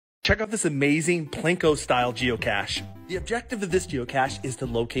Check out this amazing Plinko style geocache. The objective of this geocache is to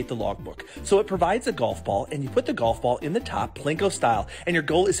locate the logbook. So it provides a golf ball, and you put the golf ball in the top, Plinko style, and your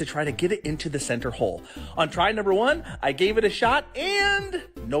goal is to try to get it into the center hole. On try number 1, I gave it a shot, and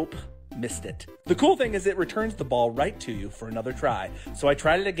nope, missed it. The cool thing is it returns the ball right to you for another try. So I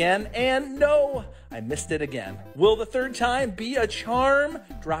tried it again, and no, I missed it again. Will the third time be a charm?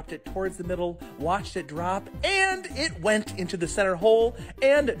 Dropped it towards the middle, watched it drop, and it went into the center hole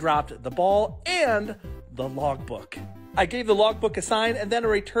and dropped the ball and the logbook. I gave the logbook a sign, and then I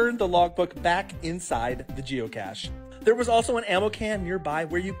returned the logbook back inside the geocache. There was also an ammo can nearby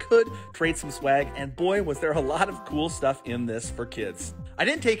where you could trade some swag, and boy, was there a lot of cool stuff in this for kids. I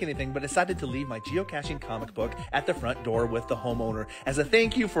didn't take anything, but decided to leave my geocaching comic book at the front door with the homeowner as a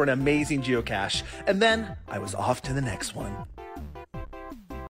thank you for an amazing geocache. And then I was off to the next one.